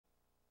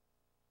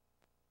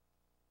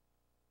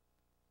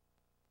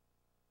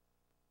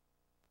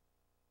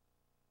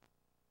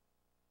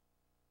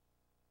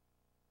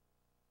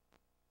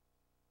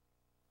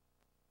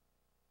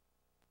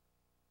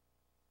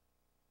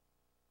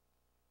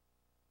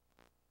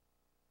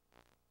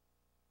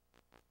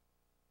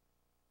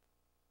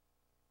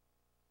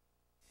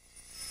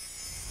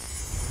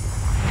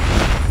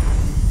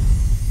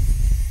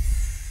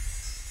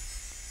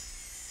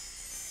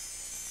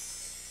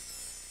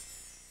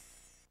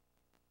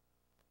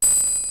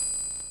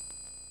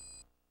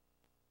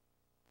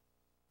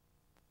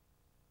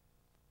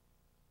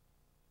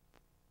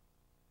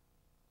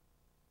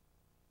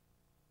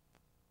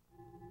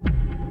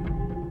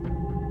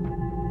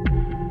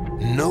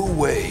No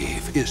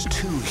wave is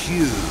too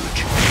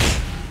huge.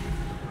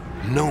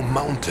 No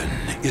mountain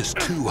is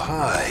too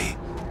high.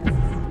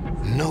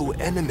 No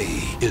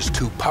enemy is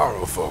too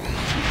powerful.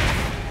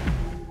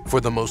 For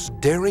the most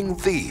daring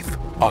thief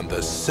on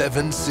the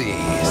 7 seas.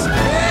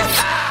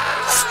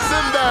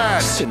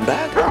 Sinbad!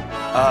 Sinbad?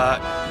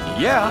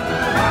 Yeah.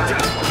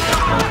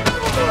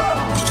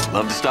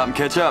 Love to stop and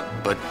catch up,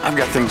 but I've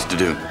got things to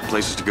do.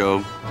 Places to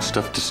go,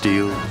 stuff to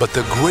steal. But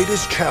the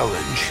greatest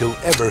challenge he'll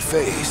ever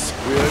face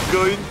We're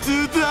going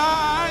to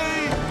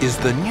die! is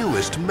the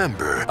newest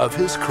member of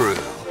his crew.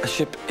 A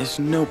ship is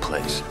no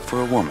place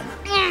for a woman.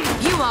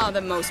 You are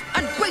the most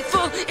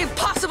ungrateful,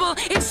 impossible,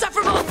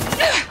 insufferable.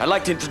 I'd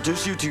like to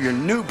introduce you to your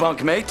new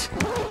bunkmate.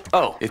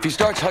 Oh, if he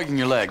starts hugging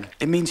your leg,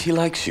 it means he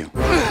likes you.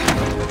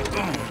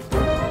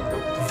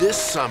 This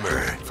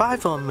summer,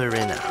 5 on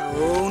Marina.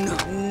 Oh,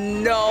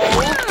 no.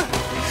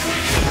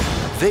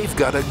 they've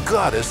got a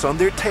goddess on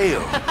their tail.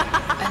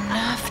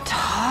 Enough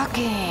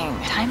talking.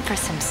 Time for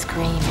some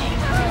screaming.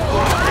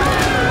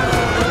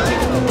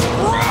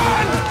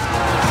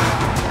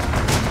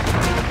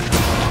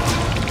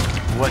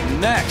 What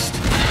next?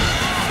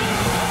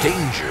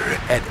 Danger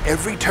at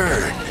every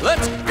turn.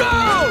 Let's go!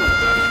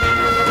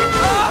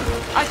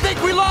 I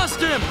think we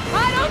lost him!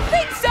 I don't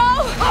think so.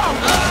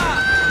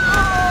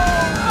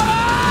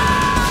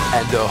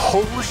 And a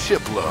whole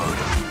shipload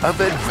of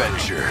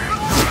adventure.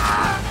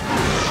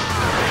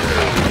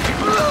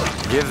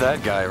 Give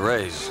that guy a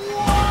raise.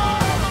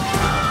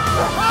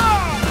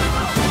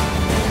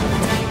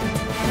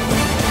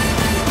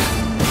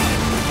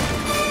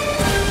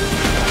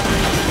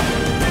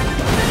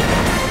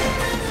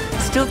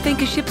 Still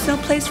think a ship's no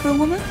place for a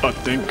woman? I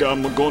think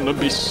I'm gonna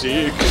be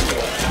sick.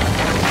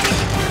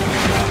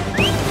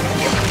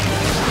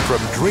 From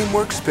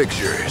DreamWorks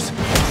Pictures.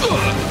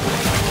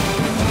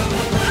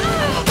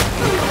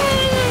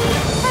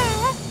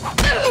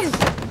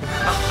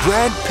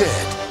 Brad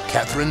Pitt,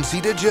 Catherine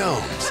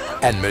Zeta-Jones,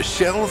 and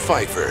Michelle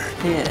Pfeiffer.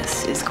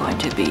 This is going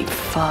to be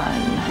fun.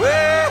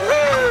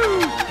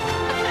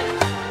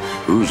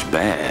 Who's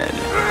bad?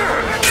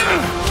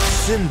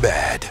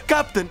 Sinbad.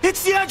 Captain,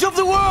 it's the edge of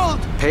the world!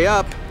 Pay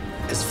up.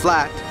 It's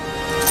flat.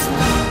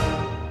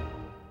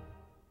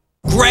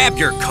 Grab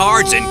your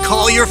cards and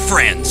call your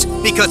friends,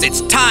 because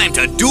it's time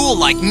to duel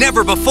like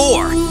never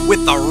before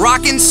with the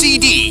rockin'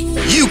 CD,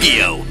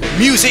 Yu-Gi-Oh!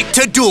 Music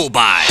to Duel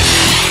by.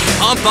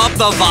 Pump up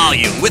the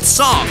volume with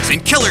songs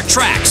and killer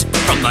tracks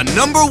from the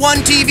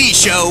 #1 TV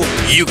show,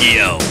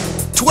 Yu-Gi-Oh!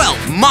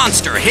 12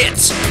 monster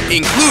hits,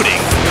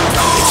 including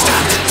It's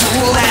time to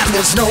duel and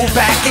there's no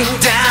backing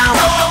down.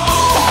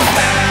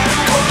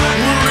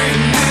 We're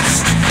in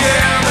this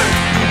together.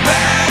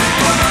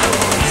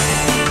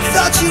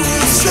 Thought you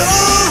were so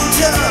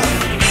tough.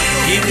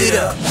 Give it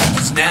up,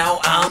 'cause now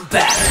I'm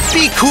back.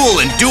 Be Cool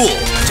and Duel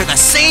to the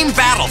same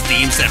battle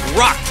themes that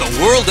rock the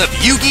world of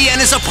Yugi and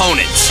his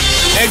opponents.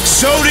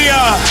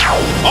 Exodia!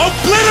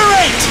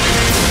 Obliterate!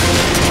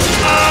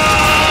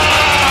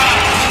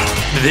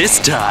 This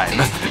time,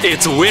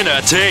 it's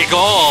winner take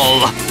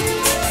all.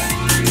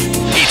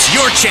 It's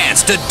your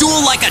chance to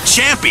duel like a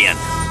champion.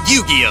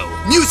 Yu-Gi-Oh!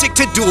 Music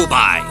to Duel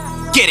by.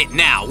 Get it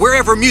now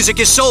wherever music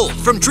is sold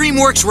from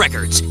DreamWorks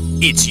Records.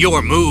 It's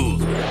your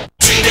move.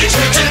 Teenage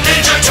Mutant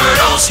Ninja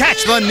Turtles.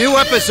 Catch the new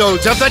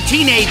episodes of the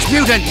Teenage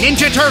Mutant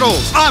Ninja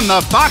Turtles on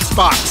the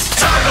FoxBox.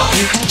 Turtle.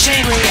 Mutant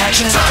chain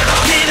reaction.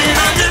 Turtle. Living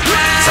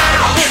underground.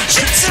 Turtle.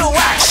 Ninjutsu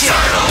action.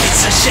 Turtle.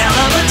 It's a shell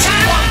of a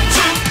time. 1,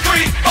 2,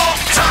 3, 4.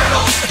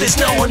 Turtles. There's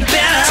no one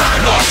better.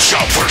 Turtle. Watch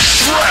out for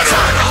Shredder.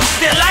 Turtle.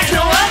 They're like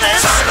no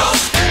others. Turtles.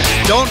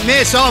 Don't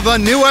miss all the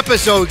new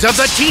episodes of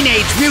the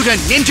Teenage Mutant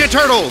Ninja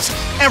Turtles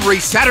every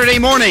Saturday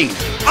morning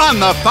on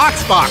the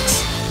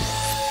FoxBox.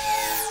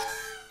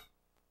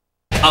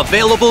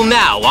 Available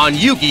now on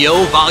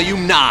Yu-Gi-Oh!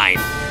 Volume 9.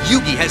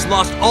 Yugi has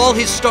lost all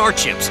his star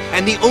chips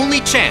and the only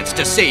chance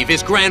to save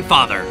his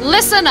grandfather.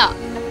 Listen up,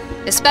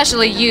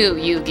 especially you,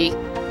 Yugi.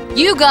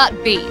 You got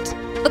beat,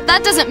 but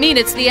that doesn't mean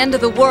it's the end of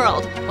the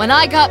world. When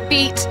I got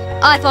beat,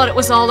 I thought it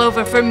was all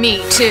over for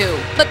me, too.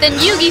 But then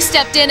Yugi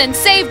stepped in and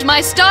saved my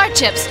star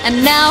chips,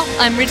 and now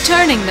I'm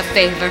returning the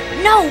favor.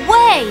 No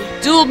way!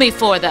 Duel me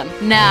for them,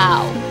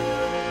 now.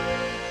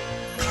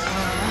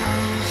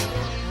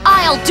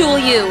 I'll duel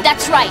you.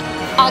 That's right.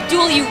 I'll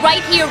duel you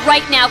right here,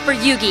 right now for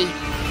Yugi.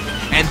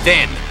 And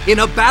then, in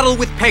a battle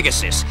with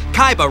Pegasus,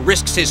 Kaiba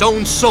risks his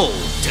own soul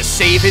to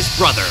save his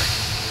brother.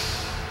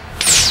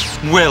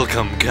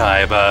 Welcome,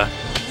 Kaiba,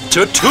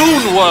 to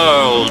Toon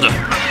World!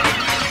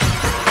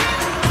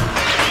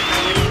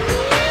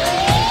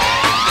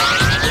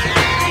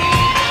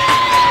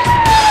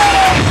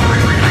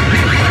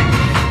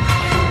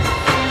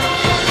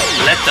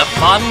 Let the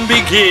fun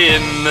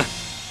begin!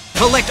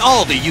 Collect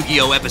all the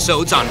Yu-Gi-Oh!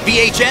 Episodes on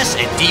VHS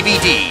and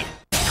DVD.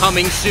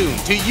 Coming soon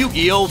to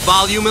Yu-Gi-Oh!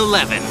 Volume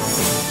 11.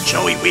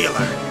 Joey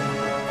Wheeler,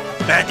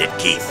 Bandit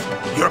Keith,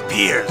 your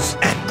peers,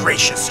 and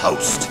gracious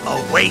host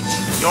await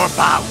your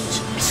bout.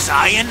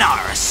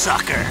 Sayonara,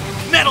 sucker.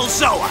 Metal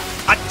Zoa,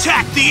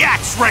 attack the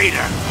Axe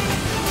Raider!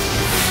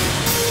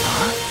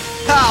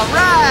 All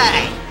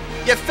right.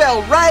 You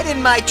fell right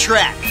in my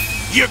trap.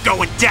 You're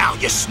going down,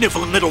 you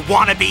sniveling little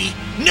wannabe.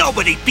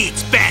 Nobody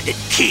beats Bandit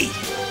Keith.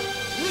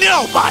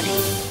 Nobody!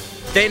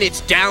 Then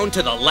it's down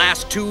to the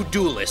last two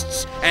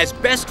duelists, as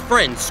best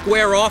friends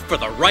square off for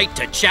the right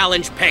to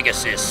challenge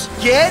Pegasus.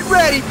 Get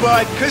ready,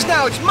 bud, because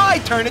now it's my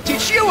turn to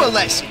teach you a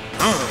lesson.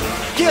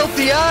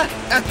 Guilty, huh?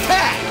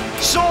 Attack!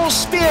 Soul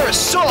Spear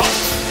Assault!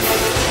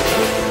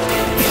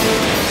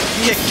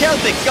 Your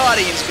Celtic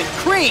Guardian's been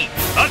creamed.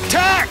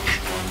 Attack!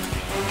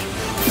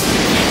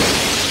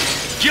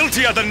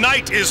 Guilty of the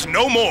Night is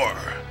no more.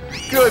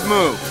 Good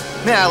move.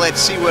 Now let's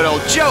see what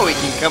old Joey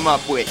can come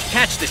up with.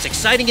 Catch this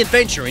exciting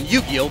adventure in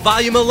Yu-Gi-Oh!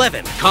 Volume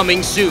 11,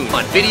 coming soon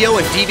on video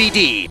and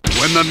DVD.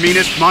 When the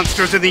meanest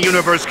monsters in the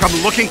universe come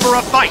looking for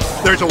a fight,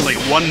 there's only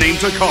one name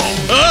to call.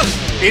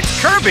 It's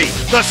Kirby,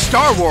 the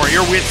Star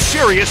Warrior with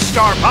serious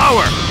star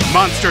power.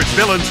 Monsters,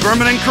 villains,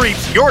 vermin, and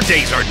creeps, your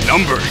days are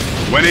numbered.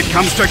 When it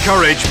comes to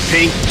courage,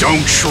 Pink,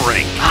 don't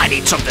shrink. I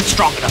need something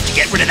strong enough to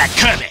get rid of that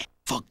Kirby.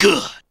 For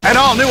good. An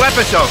all-new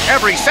episode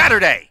every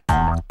Saturday.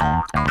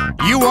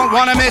 You won't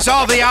want to miss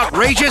all the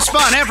outrageous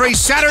fun every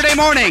Saturday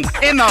morning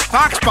in the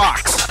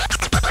FoxBox.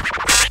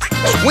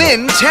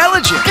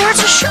 Twintelligent.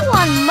 There's a show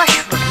on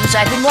mushrooms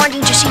I've been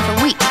wanting to see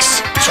for weeks.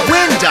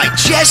 Twin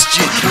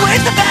digestion.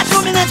 Where's the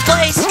bathroom in this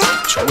place?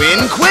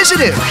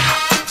 Twinquisitive.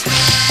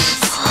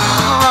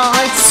 Oh,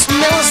 it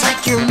smells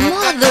like your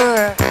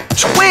mother.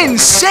 Twin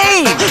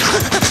sane.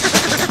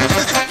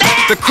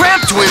 The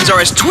Cramp Twins are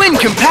as twin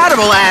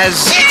compatible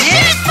as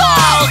His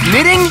fault!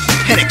 knitting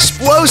and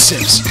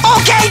explosives.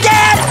 Okay,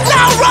 Dad,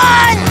 now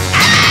run!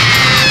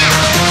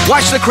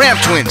 Watch the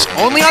Cramp Twins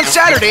only on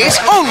Saturdays,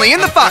 only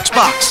in the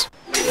FoxBox.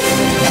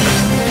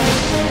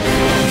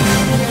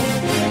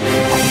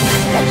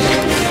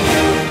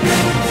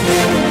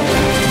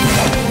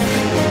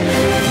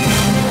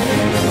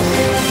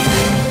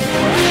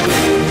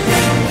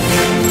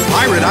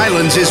 Pirate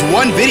Islands is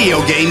one video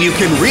game you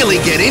can really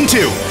get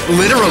into.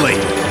 Literally.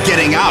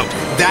 Getting out,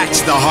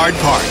 that's the hard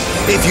part.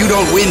 If you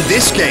don't win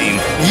this game,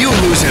 you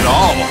lose it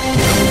all.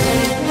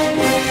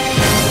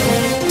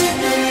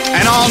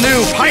 An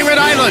all-new Pirate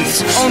Islands,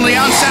 only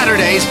on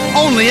Saturdays,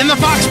 only in the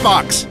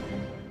FoxBox.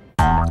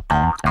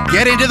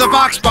 Get into the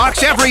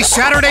FoxBox every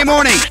Saturday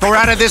morning for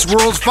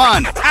out-of-this-world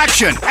fun,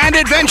 action, and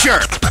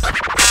adventure.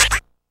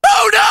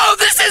 Oh no,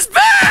 this is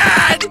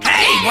bad!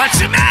 Hey, what's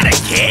the matter,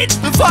 kid?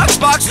 The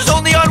FoxBox is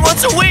only on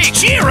once a week.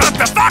 Cheer up,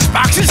 the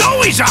FoxBox is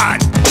always on.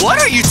 What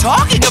are you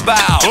talking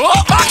about? Oh,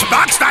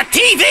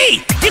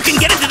 FoxBox.tv! You can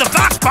get into the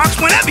FoxBox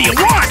whenever you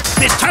want.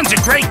 There's tons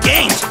of great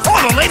games,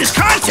 all the latest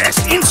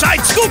contests,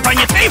 inside scoop on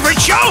your favorite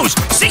shows,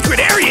 secret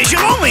areas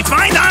you'll only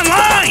find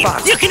online.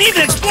 You can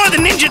even explore the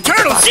Ninja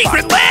Turtle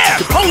secret lair,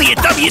 only at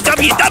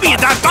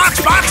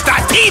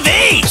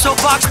www.foxbox.tv. So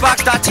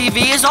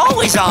FoxBox.tv is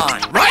always on.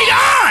 Right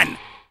on!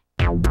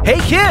 Hey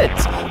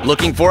kids!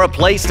 Looking for a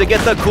place to get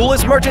the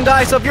coolest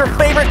merchandise of your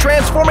favorite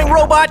transforming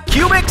robot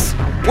Cubics?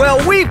 Well,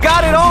 we've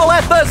got it all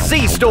at the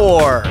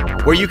C-Store,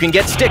 where you can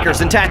get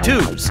stickers and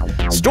tattoos,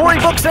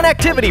 storybooks and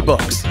activity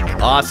books,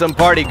 awesome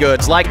party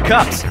goods like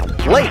cups,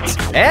 plates,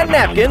 and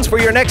napkins for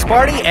your next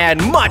party,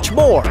 and much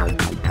more.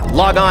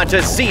 Log on to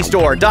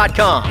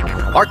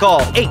cstore.com or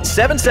call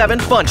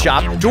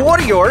 877-FUN-SHOP to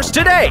order yours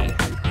today.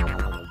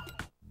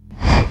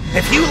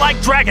 If you like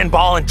Dragon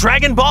Ball and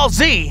Dragon Ball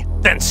Z,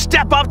 then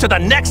step up to the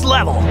next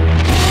level.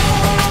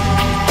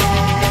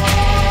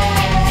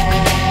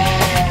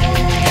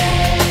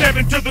 Step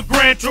into the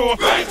Grand Tour.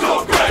 Grand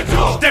Tour, Grand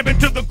Tour. Step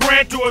into the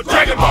Grand Tour.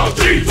 Dragon Ball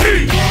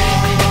GT.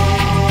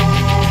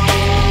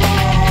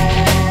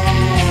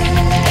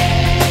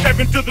 Step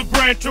into the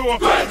Grand Tour.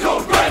 Grand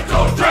Tour, Grand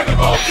Tour. Dragon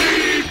Ball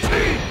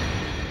GT.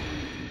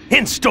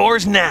 In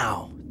stores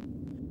now.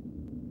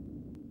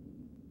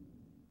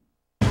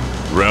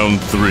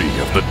 Round 3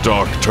 of the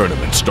Dark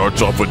Tournament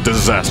starts off with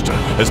disaster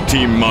as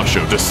Team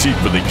Masho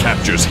deceitfully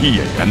captures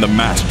Hiei and the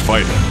Masked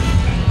Fighter.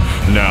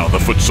 Now the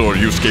footsore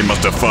Yusuke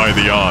must defy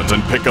the odds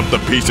and pick up the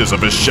pieces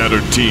of his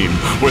shattered team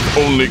with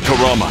only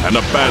Kurama and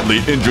a badly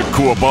injured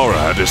Kuwabara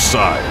at his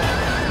side.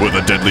 Will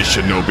the deadly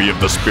shinobi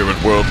of the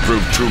spirit world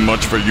prove too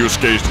much for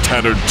Yusuke's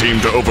tattered team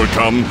to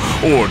overcome?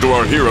 Or do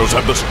our heroes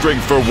have the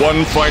strength for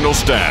one final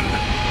stand?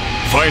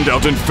 Find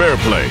out in Fair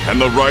Play and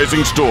The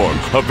Rising Storm,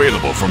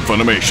 available from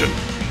Funimation.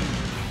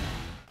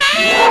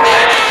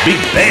 Big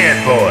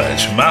bad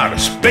boys from outer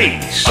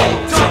space.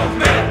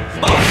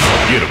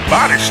 Get a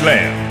body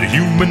slam, the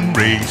human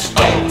race.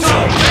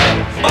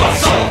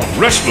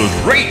 Wrestlers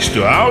race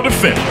to our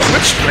defense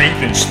with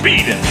strength and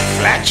speed and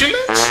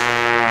flatulence.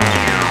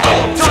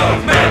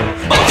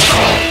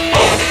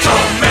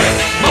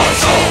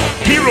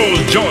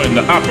 Heroes join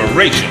the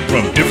operation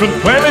from different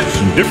planets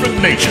and different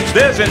nations.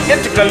 There's an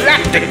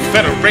intergalactic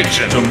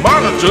federation to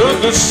monitor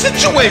the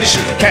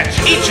situation. Catch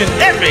each and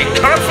every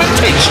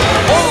confrontation.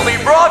 Only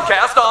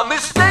broadcast on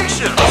this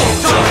station.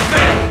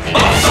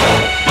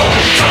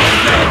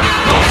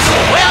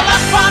 Well, the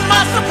fun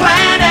master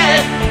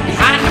planet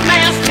behind the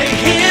mask they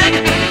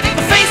hid.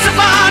 The face of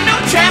our new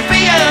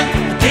champion.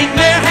 King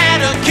Bear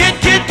had a kid.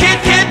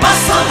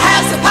 Muscle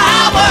has the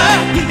power.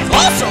 He's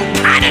also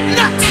kinda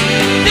nuts.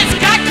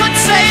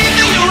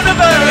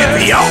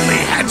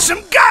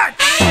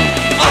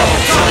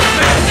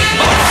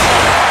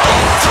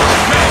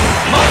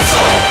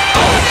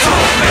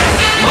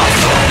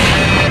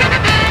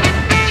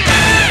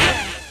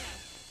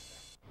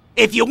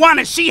 If you want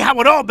to see how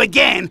it all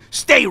began,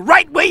 stay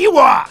right where you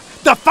are.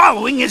 The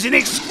following is an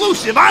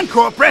exclusive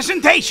encore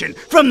presentation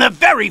from the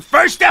very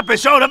first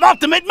episode of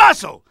Ultimate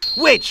Muscle,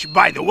 which,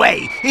 by the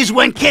way, is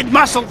when Kid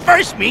Muscle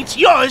first meets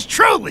yours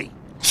truly.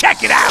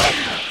 Check it out.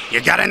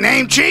 You got a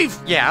name, Chief?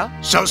 Yeah.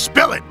 So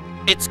spill it.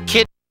 It's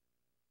Kid...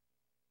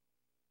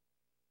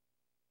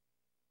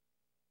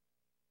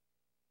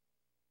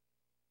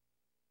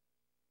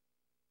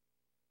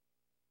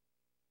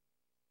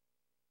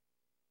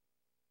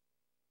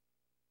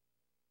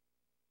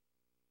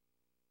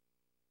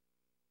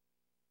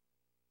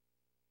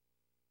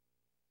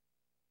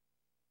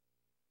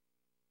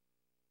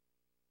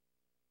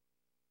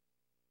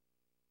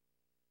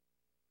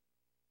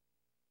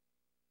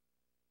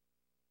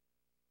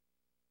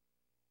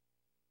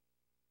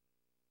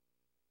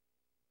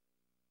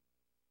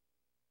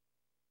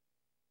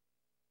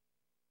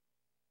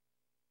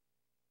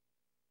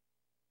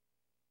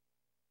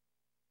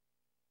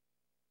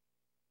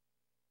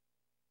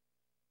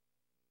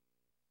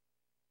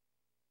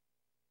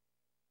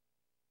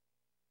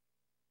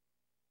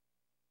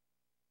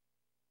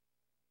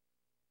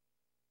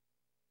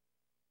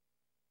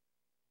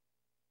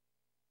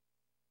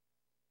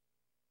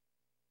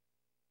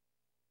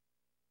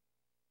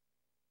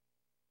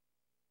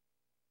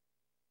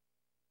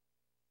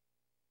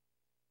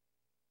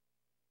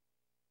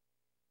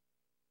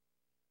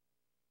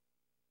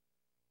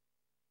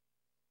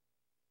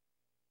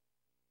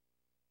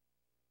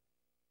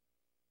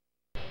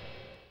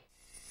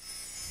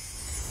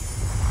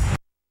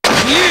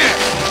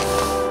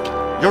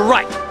 You're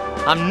right.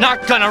 I'm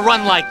not gonna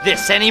run like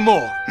this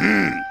anymore.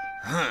 I'm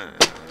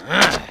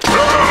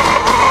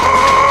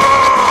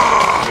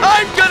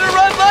gonna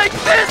run like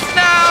this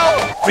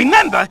now!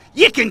 Remember,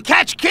 you can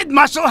catch Kid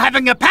Muscle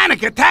having a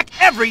panic attack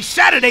every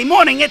Saturday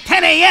morning at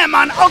 10 a.m.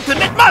 on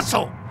Ultimate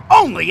Muscle,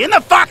 only in the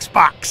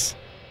FoxBox.